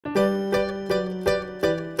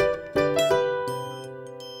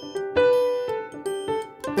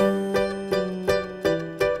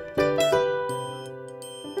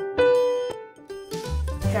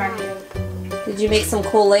you make some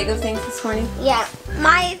cool Lego things this morning? Yeah,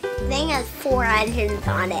 my thing has 4 engines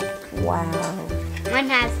on it. Wow. Mine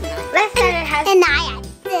has none. Let's say it has. And I had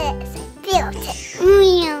this. Built it.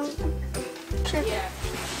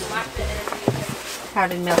 How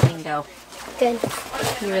did milking go? Good.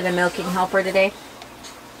 You were the milking helper today?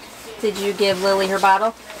 Did you give Lily her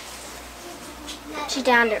bottle? She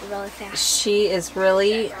downed it really fast. She is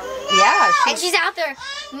really, yeah. And she's out there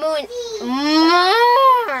mooing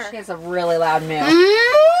more. She has a really loud moo.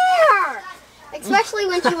 More. Especially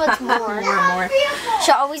when she wants more. More.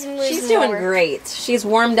 She always moves She's doing great. She's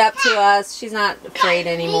warmed up to us. She's not afraid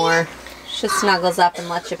anymore. She just snuggles up and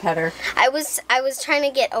lets you pet her. I was trying to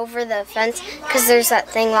get over the fence because there's that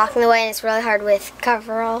thing blocking the way, and it's really hard with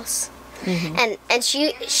coveralls. Mm-hmm. And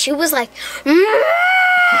she was like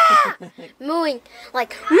mooing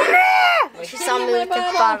like she saw me with the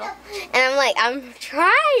bottle, and I'm like, I'm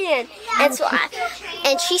trying, and so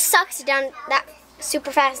and she sucks down that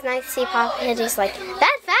super fast, and I see Papa Hitty's like,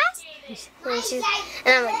 that fast,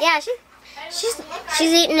 and I'm like, yeah, she's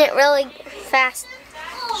eating it really fast.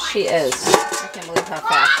 She is. I can't believe how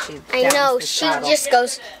fast she. I know, she just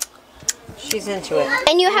goes. She's into it.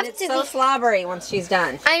 And you have it's to so be slobbery once she's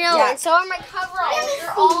done. I know, yeah. and so are my coveralls.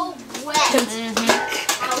 They're all wet.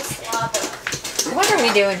 What are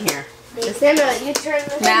we doing here?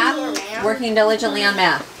 Math? Working diligently on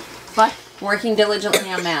math. What? Working diligently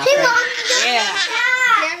on math. Right? Yeah.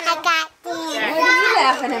 What are you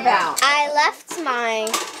laughing about? I left my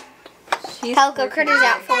Calico critters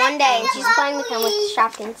out for one day, and she's playing with them with the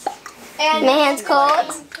Shopkins. My hand's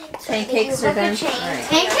cold. Pancakes are done.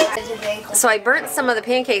 Right. So I burnt some of the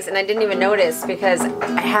pancakes and I didn't even notice because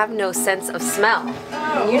I have no sense of smell.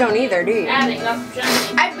 You don't either, do you?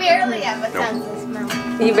 I barely have a sense of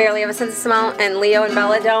smell. You barely have a sense of smell, and Leo and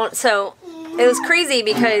Bella don't. So it was crazy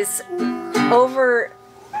because over,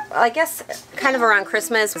 I guess, kind of around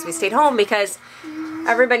Christmas, we stayed home because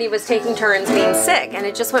everybody was taking turns being sick, and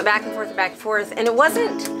it just went back and forth, and it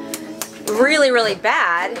wasn't really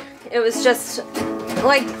bad. It was just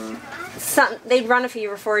like they'd run a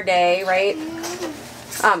fever for a day, right?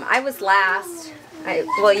 I was last.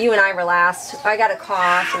 Well, you and I were last. I got a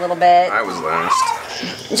cough a little bit. I was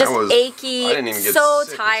last. Just achy, I didn't even get so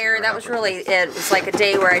sick. tired. That was really it. It was like a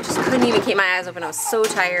day where I just couldn't even keep my eyes open. I was so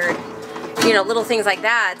tired. You know, little things like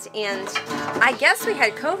that. And I guess we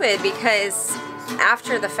had COVID because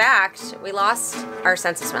after the fact, we lost our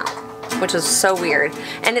sense of smell, which was so weird.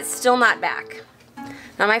 And it's still not back.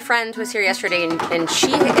 Now my friend was here yesterday and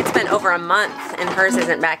it's been over a month and hers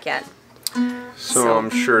isn't back yet. So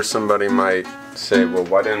I'm sure somebody might say, well,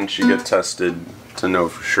 why didn't you get tested to know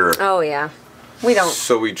for sure? Oh yeah, we don't.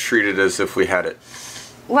 So we treat it as if we had it.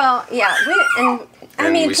 Well, yeah,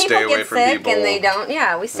 I mean, we people stay away get from sick people. And they don't.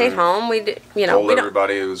 Yeah, we stayed home. We we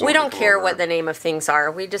don't care what the name of things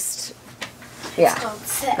are. We just, yeah,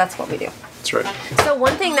 that's what we do. That's right. So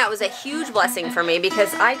one thing that was a huge blessing for me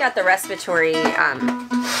because I got the respiratory,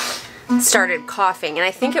 started coughing, and I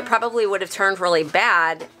think it probably would have turned really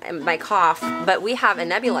bad, my cough, but we have a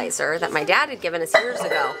nebulizer that my dad had given us years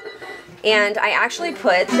ago, and I actually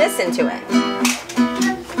put this into it.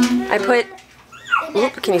 I put,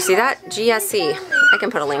 can you see that? GSC. I can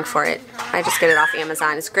put a link for it. I just get it off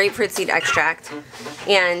Amazon. It's grapefruit seed extract.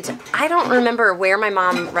 And I don't remember where my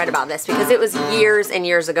mom read about this because it was years and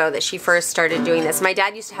years ago that she first started doing this. My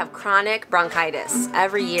dad used to have chronic bronchitis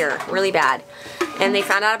every year, really bad. And they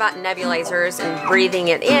found out about nebulizers and breathing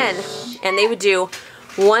it in, and they would do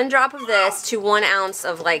 1 drop of this to 1 ounce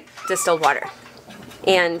of like distilled water.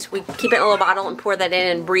 And we keep it in a little bottle and pour that in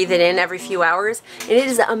and breathe it in every few hours. And it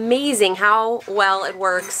is amazing how well it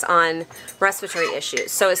works on respiratory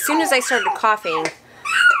issues. So as soon as I started coughing,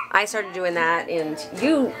 I started doing that, and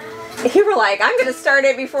you were like, I'm going to start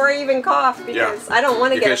it before I even cough because I don't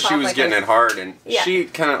want to get a cough. Because she was getting it hard, and she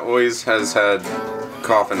kind of always has had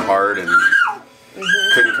coughing hard and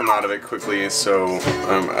couldn't come out of it quickly, so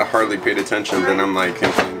I hardly paid attention. Then I'm like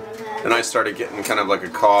thinking, and I started getting kind of like a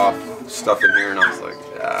cough, stuff in here, and I was like,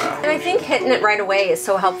 ah. And I think hitting it right away is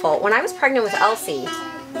so helpful. When I was pregnant with Elsie,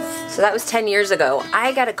 so that was 10 years ago,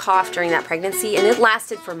 I got a cough during that pregnancy, and it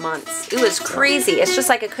lasted for months. It was crazy. It's just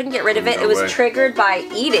like I couldn't get rid of it. It was triggered by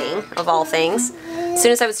eating, of all things. As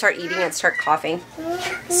soon as I would start eating, I'd start coughing.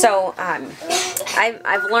 So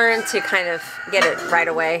I've learned to kind of get it right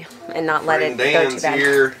away and not let it go too bad.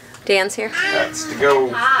 Here. Dan's here. That's to go.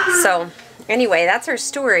 So anyway, that's our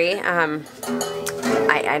story.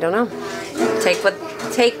 I don't know. Take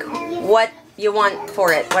what you want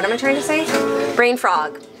for it. What am I trying to say? Brain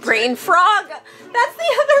frog. Brain frog. That's the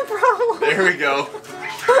other problem. There we go.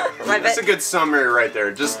 That's a good summary right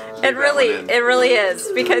there. Just it really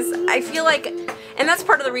is, because I feel like And that's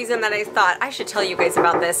part of the reason that I thought I should tell you guys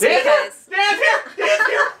about this because...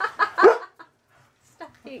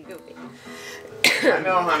 Stop being goofy. I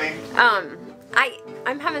know, honey.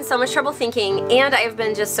 I'm having so much trouble thinking, and I've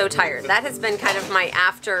been just so tired. That has been kind of my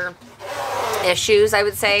after issues, I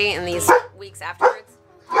would say, in these weeks afterwards.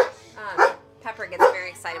 Pepper gets very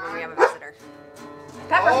excited when we have a visitor.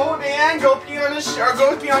 Pepper. Oh, Dan, go pee on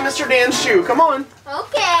Mr. Dan's shoe. Come on.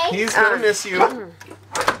 Okay. He's gonna miss you.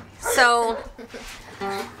 So,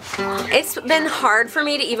 it's been hard for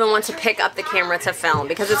me to even want to pick up the camera to film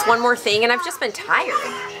because it's one more thing, and I've just been tired.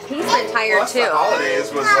 He's been tired Plus, too. the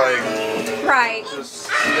holidays was like, Right. just,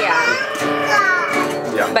 Yeah.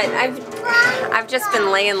 yeah. But I've just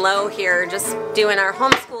been laying low here, just doing our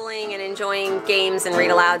homeschooling and enjoying games and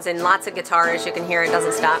read-alouds and lots of guitar. As you can hear, it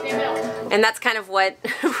doesn't stop. And that's kind of what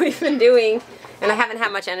we've been doing. And I haven't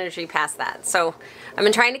had much energy past that. So I've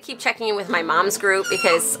been trying to keep checking in with my mom's group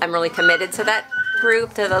because I'm really committed to that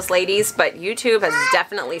group, to those ladies, but YouTube has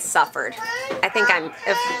definitely suffered. I think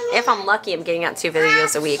if I'm lucky, I'm getting out 2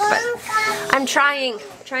 videos a week, but I'm trying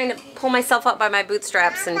to pull myself up by my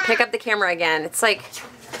bootstraps and pick up the camera again. It's like,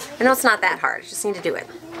 I know it's not that hard, I just need to do it.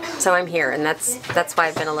 So I'm here, and that's why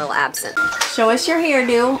I've been a little absent. Show us your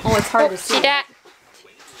hairdo. Oh, it's hard to see. See that?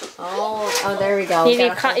 Oh, there we go. You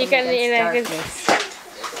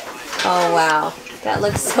Oh, wow. That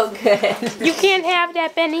looks so good. You can't have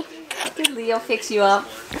that, Benny. Did Leo fix you up?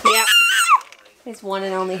 Yep. His one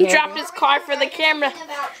and only He hair. dropped his card for the camera.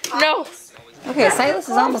 No. Okay, Silas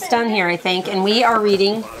is almost done here, I think, and we are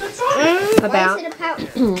reading about...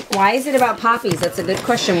 Why is it about poppies? That's a good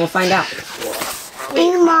question. We'll find out.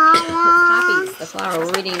 Poppies, the flower.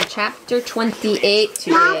 We're reading chapter 28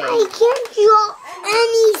 today. I can't draw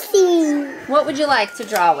anything. What would you like to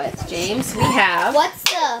draw with, James? We have What's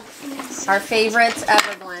the... our favorite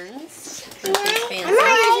Everglades. Fancy.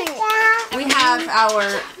 We have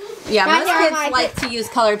our... Yeah, most kids like to use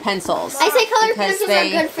colored pencils. I say colored because pencils are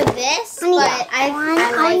good for this, but I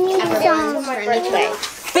like Everglades for this way.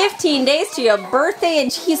 15 days to your birthday,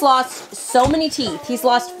 and he's lost so many teeth. He's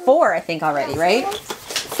lost 4, I think, already, right?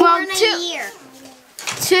 Well,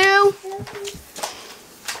 2.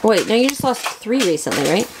 Wait, no, you just lost 3 recently,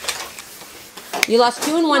 right? You lost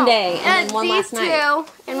 2 in one day, and then 1 last night.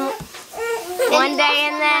 2 and one day,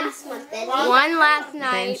 and then 1 last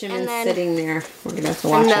night, Benjamin's and then sitting there. We're gonna have to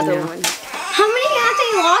watch him another now. one. How many have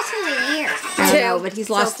they lost in a year? I don't know, but he's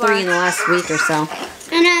lost 3 in the last week or so.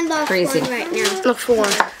 And I lost Crazy. 1 right now. 4.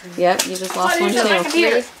 Yep, you just lost 1 too.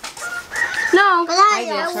 Here. No. I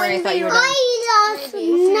did. Sorry, I thought you were done. I lost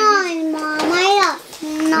 9, Mom. I lost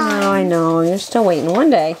 9. Oh, I know. You're still waiting. One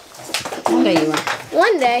day. One day you are.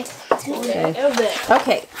 One day. Okay.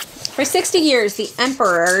 Okay. For 60 years, the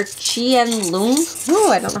Emperor Qianlong,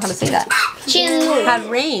 I don't know how to say that, had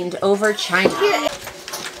reigned over China.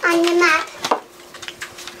 On your map.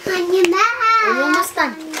 On your map. I'm almost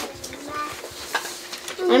done.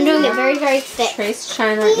 I'm doing it very, very thick. Trace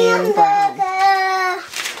China and brown.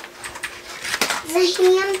 It's a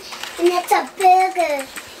ham and it's a burger.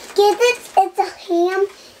 Get it? It's a ham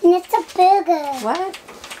and it's a burger. What?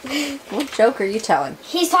 What joke are you telling?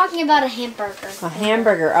 He's talking about a hamburger. A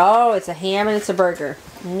hamburger. Oh, it's a ham and it's a burger.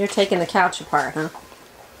 And you're taking the couch apart, huh?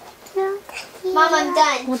 Mom, I'm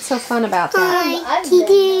done. What's so fun about that?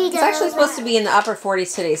 It's actually supposed to be in the upper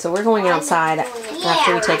 40s today, so we're going outside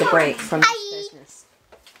after we take a break from this business.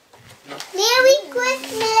 Merry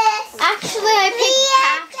Christmas. Actually, I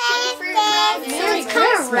picked so it's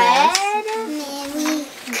kind of red. Merry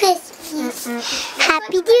Christmas.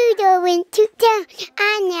 Happy Doodle into town.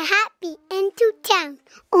 I'm happy into town.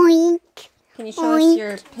 Oink. Can you show us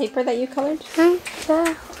your paper that you colored?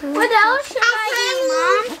 What else should I do,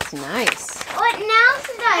 Mom? That's nice. What else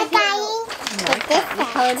should I do? You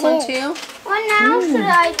colored one too? What else should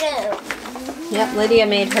I do? Yep, Lydia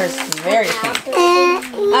made hers very pink.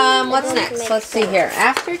 What's next? Let's see here.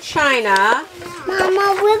 After China,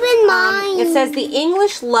 Mama, ribbon mine. it says the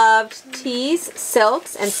English loved teas,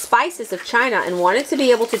 silks, and spices of China and wanted to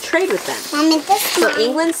be able to trade with them. Mom, is this So mine?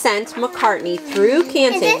 England sent Macartney through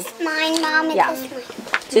Canton Is this mine, Mom? Is Yeah. this mine?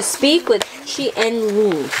 to speak with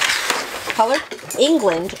Qianlong. Colored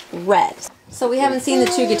England red. So we haven't seen the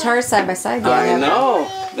 2 guitars side by side yet. I have we? know.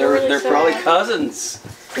 They're probably cousins.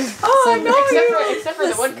 Oh, I know. Except for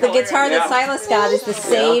the one The color. guitar that Yeah. Silas got is the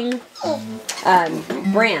same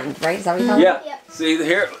brand, right? Is that what you call it? Yeah. See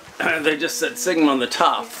here, they just said Sigma on the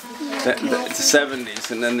top. It's the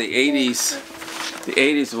 70s, and then the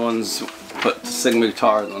 80s ones put Sigma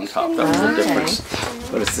guitars on top. That was the difference.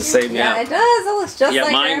 But it's the same. Yeah, Yeah. it does. It looks just Yeah,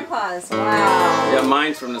 like mine- Grandpa's. Wow. Yeah,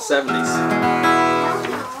 mine's from the 70s.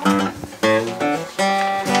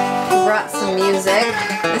 We brought some some music.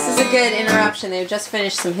 This is a good interruption. They've just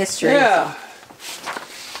finished some history. Yeah.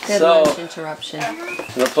 Good lunch interruption.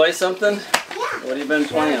 Wanna play something? Yeah. What have you been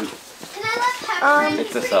playing? Get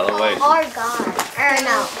this out of the way. Our God. Or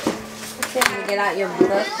no. Get out your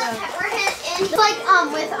book. It's like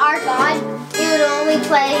with our God, you would only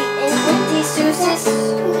play with these Seuses.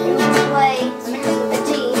 You would play a D.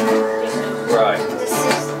 Right. This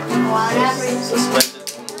is whatever. Suspended.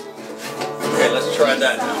 Okay, let's try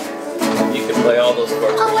that now. You can play all those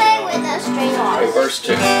chords. Away with a string off. Okay, verse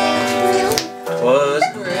 2. Was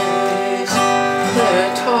grace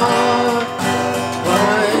that taught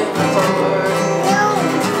my heart,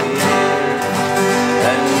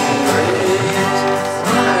 and grace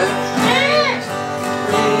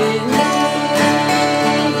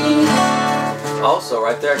that redeemed. Also,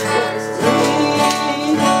 right there,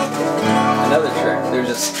 another trick. There's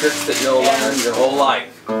just tricks that you'll learn your whole life.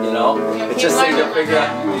 You know, it's just so you'll figure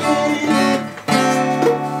out.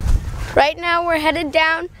 Right now, we're headed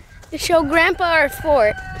down to show Grandpa our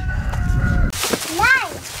fort.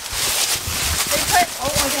 Nice.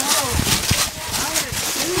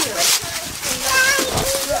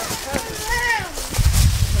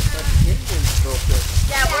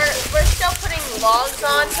 Yeah, we're still putting logs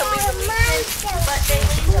on to leave the leaves, but they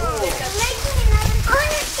leave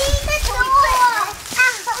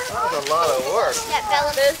That's a lot of work.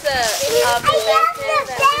 There's a oven back there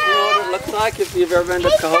that You know what it looks like if you've ever been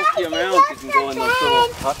to Cahokia Mounds? You can go in those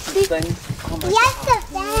little huts and things. Oh my God,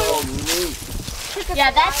 so neat.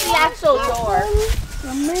 yeah, that's the actual door.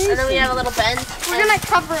 Amazing. And then we have a little bench. We're gonna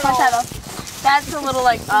cover it all. That's a little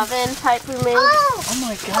like oven type we made. Oh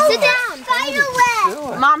my God. Sit down.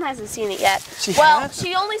 Spiderweb. Mom hasn't seen it yet. She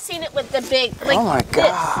only seen it with the big, like Oh my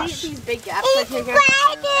gosh. this. See these big gaps like here.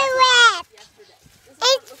 Spiderweb.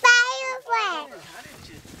 It's spiderweb.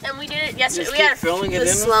 And we did it yesterday. Just We keep had filling it the in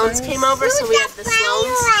with Sloans things? came over, so we had the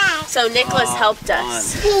Sloans. So Nicholas helped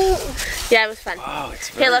us. Yeah, it was fun. Oh, it's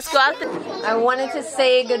Okay, let's go out. I wanted to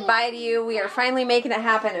say goodbye to you. We are finally making it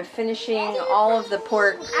happen and finishing all of the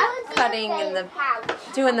pork cutting and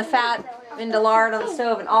doing the fat into lard on the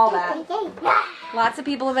stove and all that. Lots of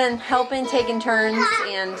people have been helping, taking turns,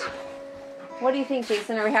 and what do you think,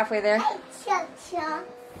 Jason? Are we halfway there?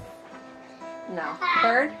 No.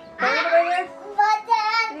 Third? Third of the way there?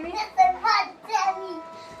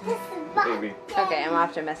 Maybe. Okay, I'm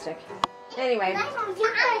optimistic. Anyway,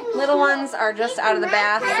 little ones are just out of the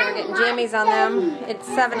bath, so we're getting jammies on them. It's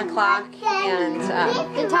 7 o'clock, and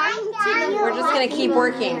we're just going to keep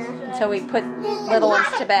working until we put little ones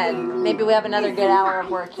to bed. Maybe we have another good hour of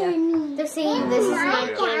work here. This is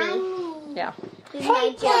my jammy. Yeah. This is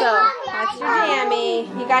my So, that's your jammy.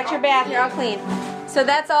 You got your bath, you're all clean. So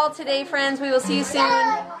that's all today, friends. We will see you soon.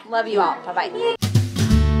 Love you all. Bye-bye.